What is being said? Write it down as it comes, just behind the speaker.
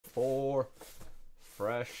4.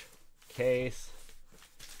 Fresh case.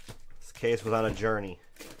 This case was on a journey.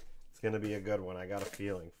 It's going to be a good one. I got a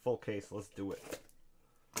feeling. Full case. Let's do it.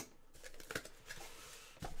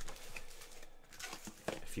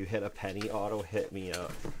 If you hit a penny auto, hit me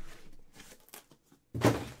up.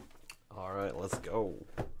 All right, let's go.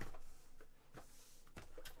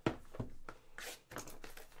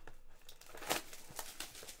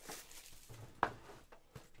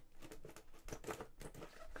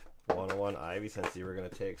 One Ivy, since you were going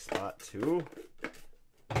to take spot 2.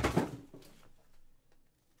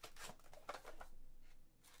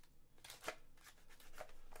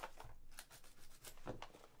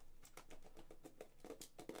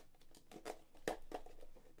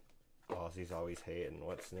 He's always hating.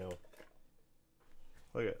 What's new?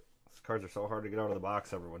 Look at these cards are so hard to get out of the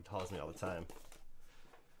box. Everyone tells me all the time.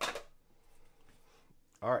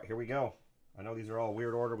 All right, here we go. I know these are all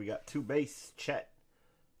weird order. We got 2 base. Chet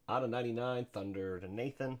out of 99. Thunder to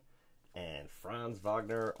Nathan. And Franz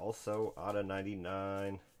Wagner also out of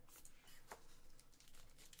 99.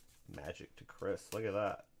 Magic to Chris. Look at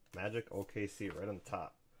that. Magic OKC right on the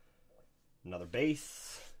top. Another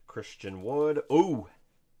base. Christian Wood. Ooh.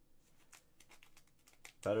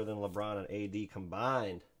 Better than LeBron and AD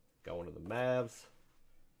combined. Going to the Mavs.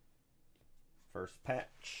 First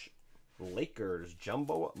patch. Lakers.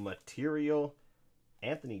 Jumbo material.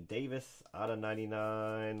 Anthony Davis out of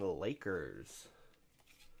 99. Lakers.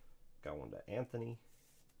 Going to Anthony.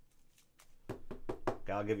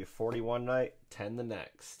 I'll give you 41 night. 10 the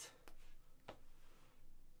next.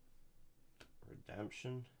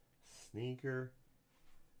 Redemption. Sneaker.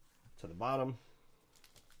 To the bottom.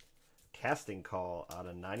 Casting call out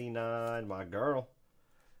of 99, my girl.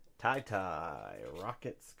 Ty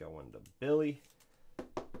Rockets going to Billy.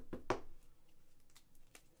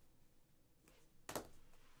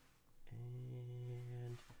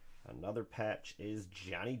 And another patch is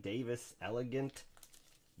Johnny Davis, Elegant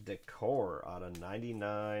Decor out of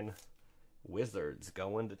 99. Wizards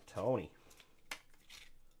going to Tony.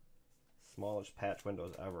 Smallest patch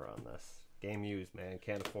windows ever on this. Game used, man.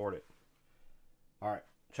 Can't afford it. All right.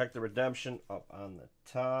 Check the redemption up on the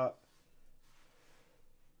top.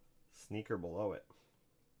 Sneaker below it.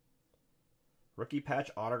 Rookie patch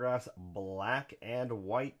autographs, black and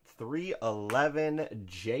white. 311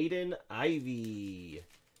 Jaden Ivey.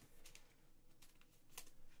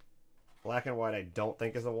 Black and white I don't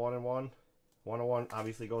think is a 1-in-1. 1-in-1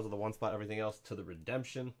 obviously goes to the 1 spot. Everything else to the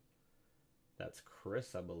redemption. That's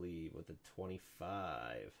Chris, I believe, with the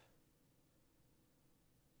 25.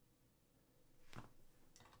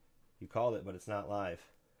 You called it, but it's not live.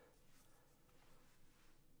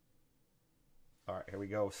 All right, here we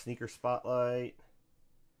go. Sneaker Spotlight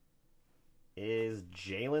is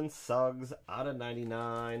Jalen Suggs out of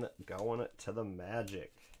 99 going to the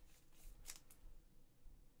Magic.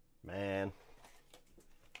 Man.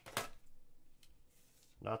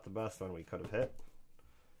 Not the best one we could have hit.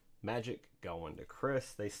 Magic going to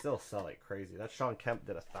Chris. They still sell like crazy. That Sean Kemp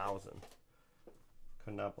did 1,000.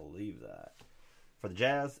 Could not believe that. For the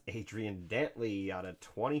Jazz, Adrian Dantley out of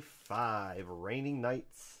 25. Raining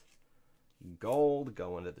Knights. Gold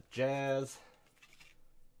going to the Jazz.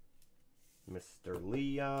 Mr.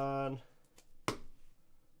 Leon.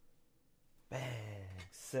 Bang.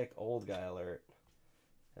 Sick old guy alert.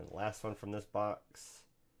 And last one from this box.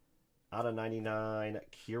 Out of 99.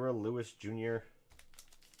 Kira Lewis Jr.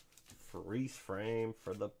 Freeze frame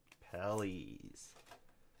for the Pellies.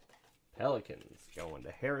 Pelicans going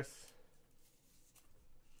to Harris.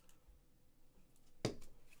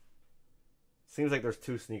 Seems like there's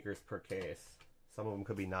 2 sneakers per case. Some of them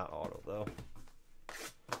could be not auto, though.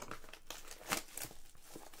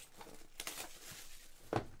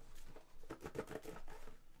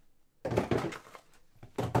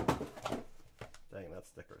 Dang, that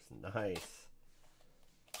sticker's nice.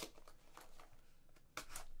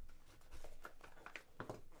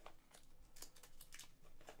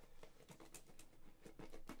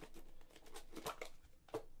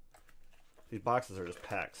 These boxes are just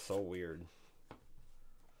packed so weird.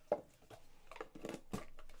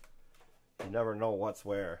 You never know what's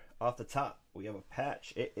where. Off the top, we have a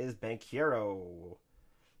patch. It is Banchero.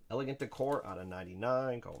 Elegant Decor out of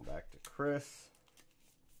 99. Going back to Chris.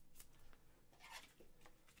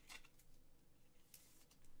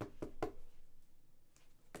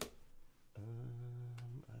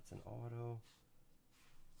 That's an auto.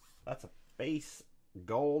 That's a base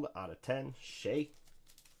gold out of 10. Shea.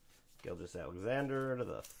 Gilgeous Alexander to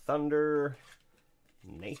the Thunder.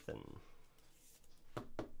 Nathan.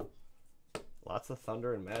 Lots of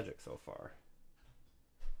Thunder and Magic so far.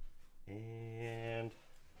 And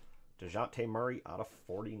DeJounte Murray out of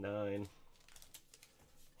 49.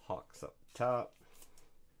 Hawks up top.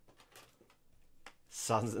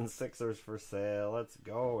 Suns and Sixers for sale. Let's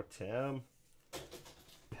go, Tim.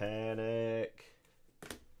 Panic.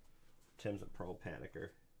 Tim's a pro panicker.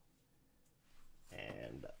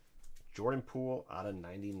 And Jordan Poole out of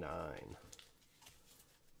 99.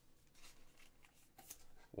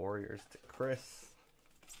 Warriors to Chris.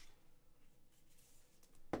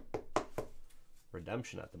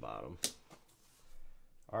 Redemption at the bottom.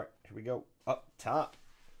 All right, here we go. Up top.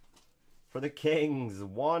 For the Kings,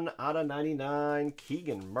 1 out of 99.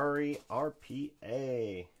 Keegan Murray,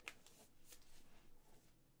 RPA.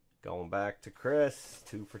 Going back to Chris.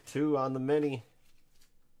 2 for 2 on the mini.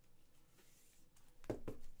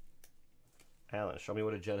 Alan, show me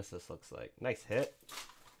what a Genesis looks like. Nice hit.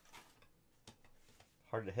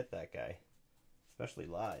 Hard to hit that guy, especially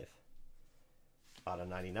live. Out of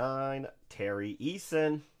 99, Terry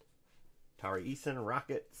Eason.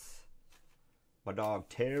 Rockets. My dog,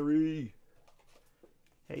 Terry.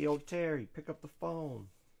 Hey, yo, Terry, pick up the phone.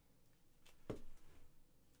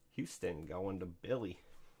 Houston going to Billy.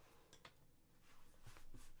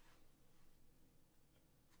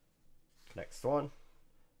 Next one.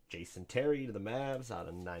 Jason Terry to the Mavs out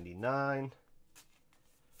of 99.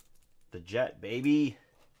 The Jet, baby.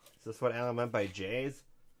 Is this what Alan meant by Jays?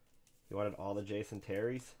 He wanted all the Jason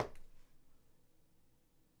Terrys.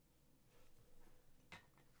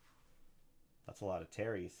 That's a lot of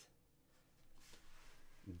Terrys.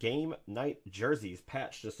 Game night jerseys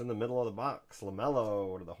patched just in the middle of the box.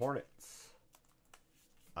 LaMelo to the Hornets.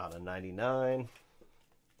 Out of 99.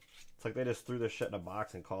 It's like they just threw this shit in a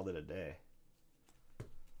box and called it a day.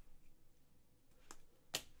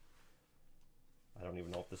 I don't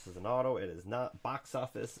even know if this is an auto. It is not. Box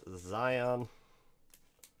office, Zion.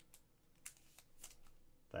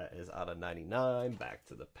 That is out of 99. Back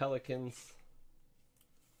to the Pelicans.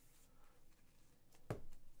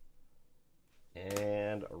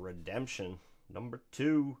 And redemption. Number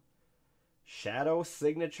 2. Shadow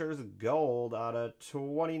Signatures Gold out of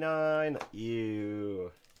 29.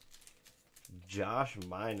 Ew. Josh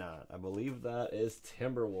Minot. I believe that is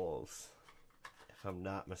Timberwolves. If I'm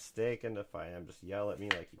not mistaken. If I am, just yell at me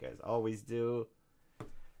like you guys always do.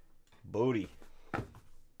 Booty.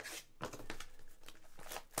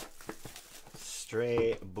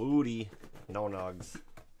 Straight booty. No nugs.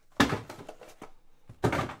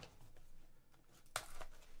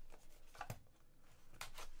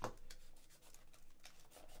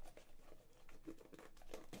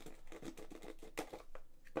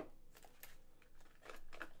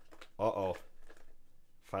 Uh-oh.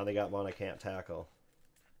 Finally got one I can't tackle.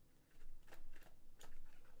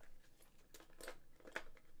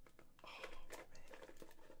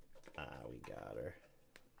 We got her.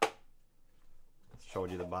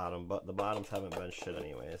 Showed you the bottom, but the bottoms haven't been shit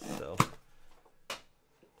anyways, so.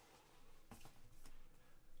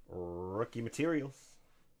 Rookie materials.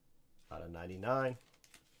 Out of 99.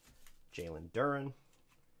 Jalen Duren.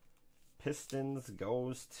 Pistons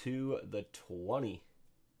goes to the 20.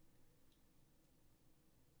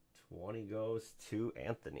 20 goes to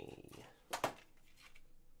Anthony.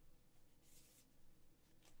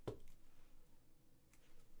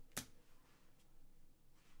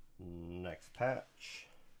 Next patch.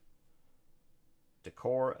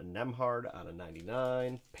 Decor Nemhard out of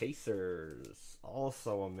 99. Pacers.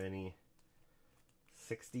 Also a mini.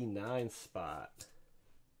 69 spot.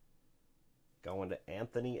 Going to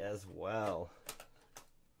Anthony as well.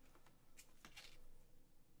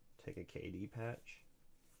 Take a KD patch.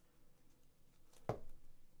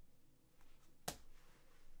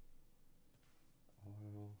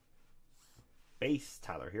 Base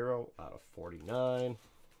Tyler Hero out of 49.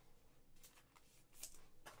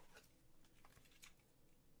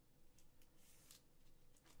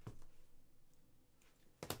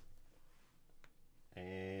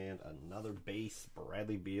 And another base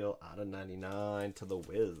Bradley Beal out of 99 to the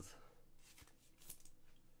Wiz.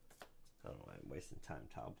 I don't know why I'm wasting time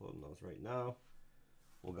top loading those right now.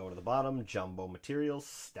 We'll go to the bottom. Jumbo Materials,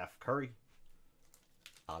 Steph Curry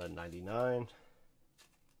out of 99.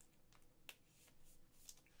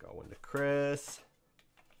 Going to Chris.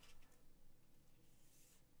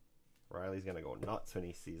 Riley's going to go nuts when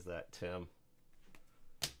he sees that, Tim.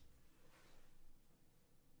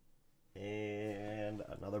 And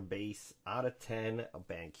another base out of 10, a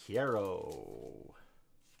Banchero.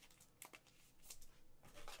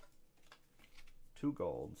 2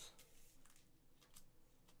 golds.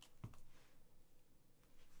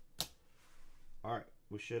 All right,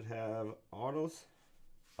 we should have autos.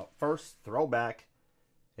 Up first, throwback.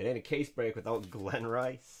 It ain't a case break without Glenn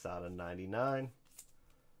Rice out of 99.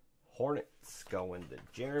 Hornets going to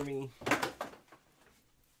Jeremy.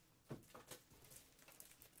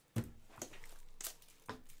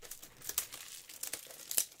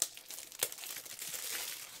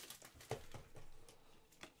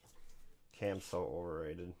 Cam's so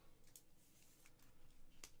overrated.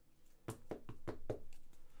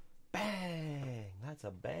 Bang! That's a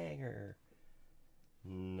banger.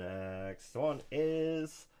 Next one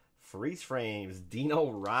is Freeze Frames. Dino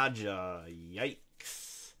Raja.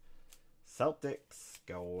 Yikes. Celtics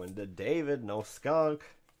going to David. No skunk.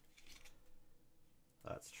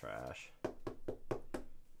 That's trash.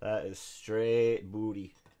 That is straight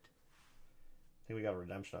booty. I think we got a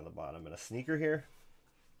redemption on the bottom. And a sneaker here.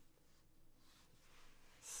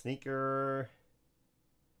 Sneaker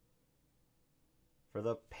for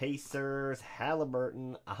the Pacers.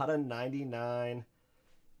 Halliburton out of 99.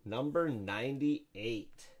 Number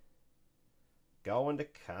 98. Going to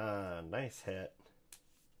Con. Nice hit.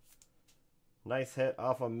 Nice hit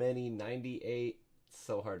off a mini 98.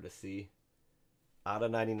 So hard to see. Out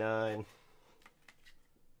of 99.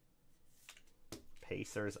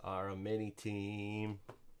 Pacers are a mini team.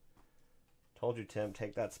 Told you, Tim.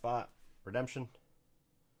 Take that spot. Redemption.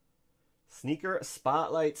 Sneaker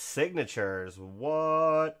Spotlight Signatures.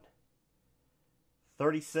 What?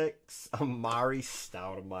 36. Amari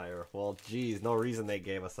Stoudemire. Well, geez. No reason they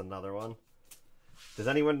gave us another one. Does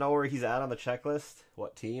anyone know where he's at on the checklist?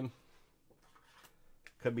 What team?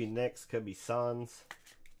 Could be Knicks. Could be Suns.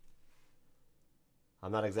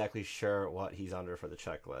 I'm not exactly sure what he's under for the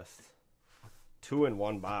checklist. 2 in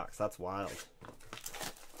 1 box. That's wild.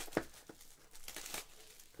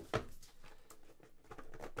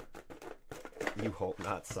 You hope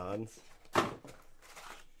not, Suns.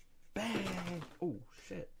 Bang! Oh,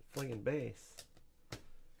 shit. Flinging base.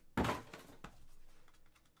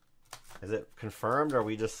 Is it confirmed, or are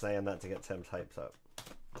we just saying that to get Tim's hopes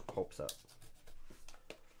up?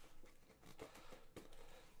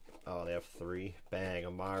 Oh, they have 3. Bang,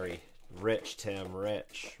 Amari. Rich, Tim,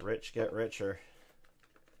 rich. Rich get richer.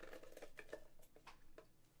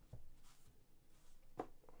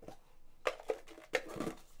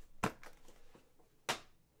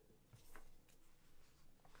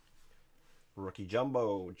 Rookie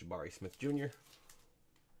Jumbo, Jabari Smith Jr.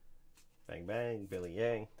 Bang, bang, Billy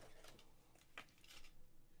Yang.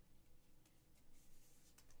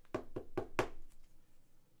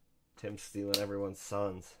 Tim stealing everyone's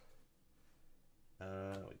Suns. We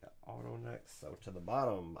got auto next. So to the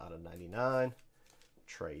bottom, out of 99,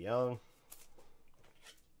 Trae Young.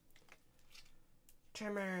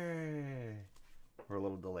 Timmy! We're a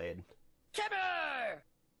little delayed. Timmy!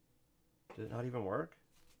 Did it not even work?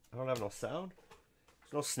 I don't have no sound?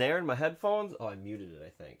 There's no snare in my headphones? Oh, I muted it,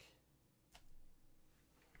 I think.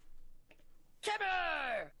 Timmy!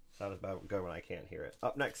 Sounds about good when I can't hear it.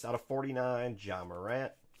 Up next, out of 49, Ja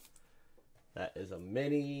Morant. That is a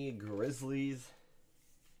mini Grizzlies.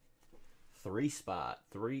 3 spot.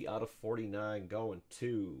 3 out of 49 going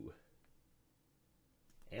to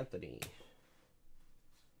Anthony.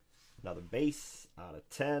 Another base out of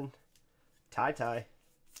 10. Ty.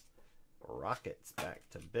 Rockets back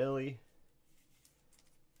to Billy.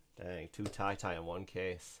 Dang, 2 Ty in 1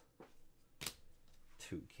 case.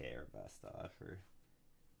 2K or best offer.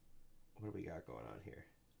 What do we got going on here?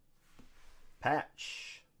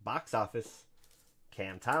 Patch. Box office.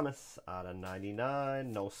 Cam Thomas out of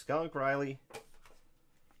 99. No skunk, Riley.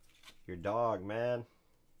 Your dog, man.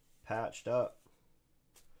 Patched up.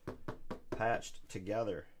 Patched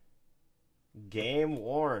together. Game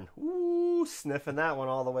worn. Ooh, sniffing that one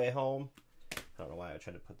all the way home. I don't know why I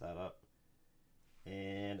tried to put that up.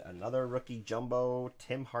 And another rookie jumbo,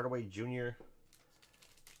 Tim Hardaway Jr.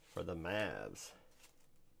 for the Mavs.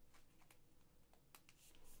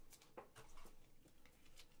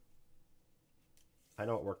 I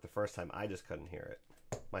know it worked the first time. I just couldn't hear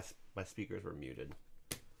it. My speakers were muted.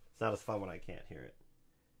 It's not as fun when I can't hear it.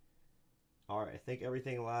 All right, I think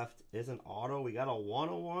everything left is an auto. We got a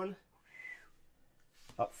 101.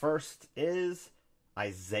 Up first is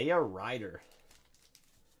Isaiah Ryder.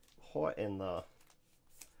 What in the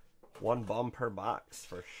 1 bum per box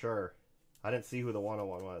for sure. I didn't see who the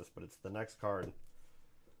 101 was, but it's the next card.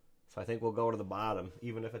 So I think we'll go to the bottom,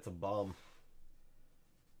 even if it's a bum.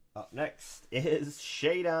 Up next is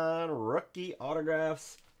Shadon rookie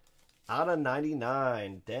autographs out of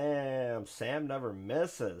 99. Damn, Sam never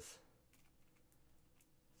misses.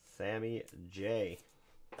 Sammy J.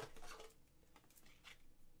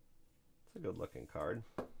 It's a good looking card.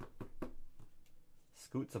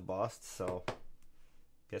 Scoot's a bust, so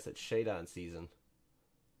guess it's Shadon season.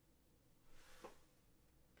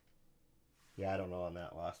 Yeah, I don't know on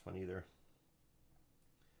that last one either.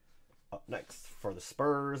 Up next for the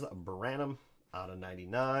Spurs, Branham out of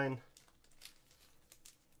 99.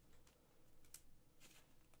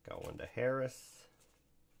 Going to Harris.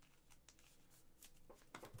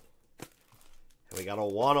 And we got a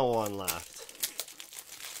 101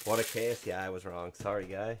 left. What a case. Yeah, I was wrong. Sorry,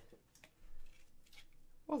 guy.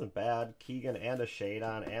 Wasn't bad. Keegan and a shade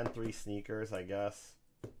on and 3 sneakers, I guess.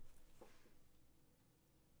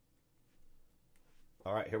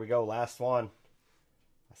 All right, here we go. Last one.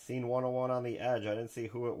 I seen 101 on the edge. I didn't see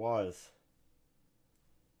who it was.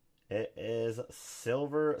 It is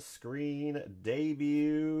Silver Screen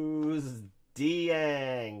Debuts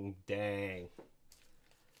Diang. Dang.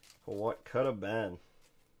 What could have been?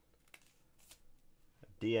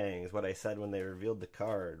 Diang is what I said when they revealed the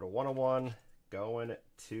card. 101 going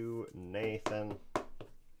to Nathan.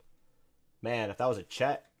 Man, if that was a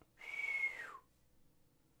Chet.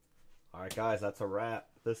 Alright, guys, that's a wrap.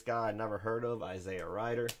 This guy I never heard of, Isaiah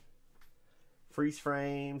Ryder. Freeze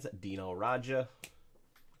frames, Dino Raja.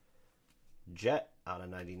 Jet out of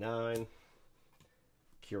 99.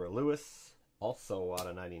 Kira Lewis, also out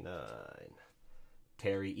of 99.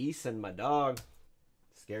 Terry Eason, my dog.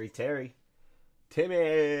 Scary Terry.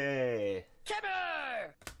 Timmy!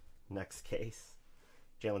 Next case.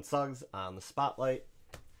 Jalen Suggs on the spotlight.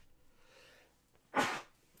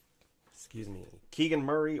 Excuse me. Keegan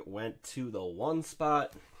Murray went to the 1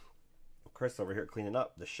 spot. Chris over here cleaning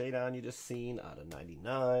up the shade on you just seen out of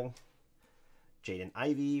 99. Jaden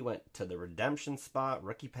Ivey went to the redemption spot.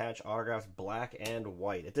 Rookie patch autographs black and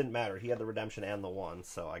white. It didn't matter. He had the redemption and the 1,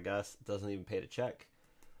 so I guess it doesn't even pay to check.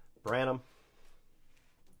 Branham.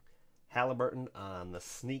 Halliburton on the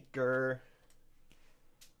sneaker.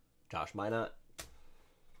 Josh Minot.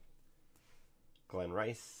 Glenn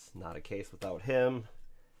Rice. Not a case without him.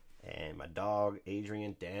 And my dog,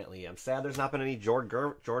 Adrian Dantley. I'm sad there's not been any George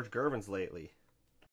Gervins lately.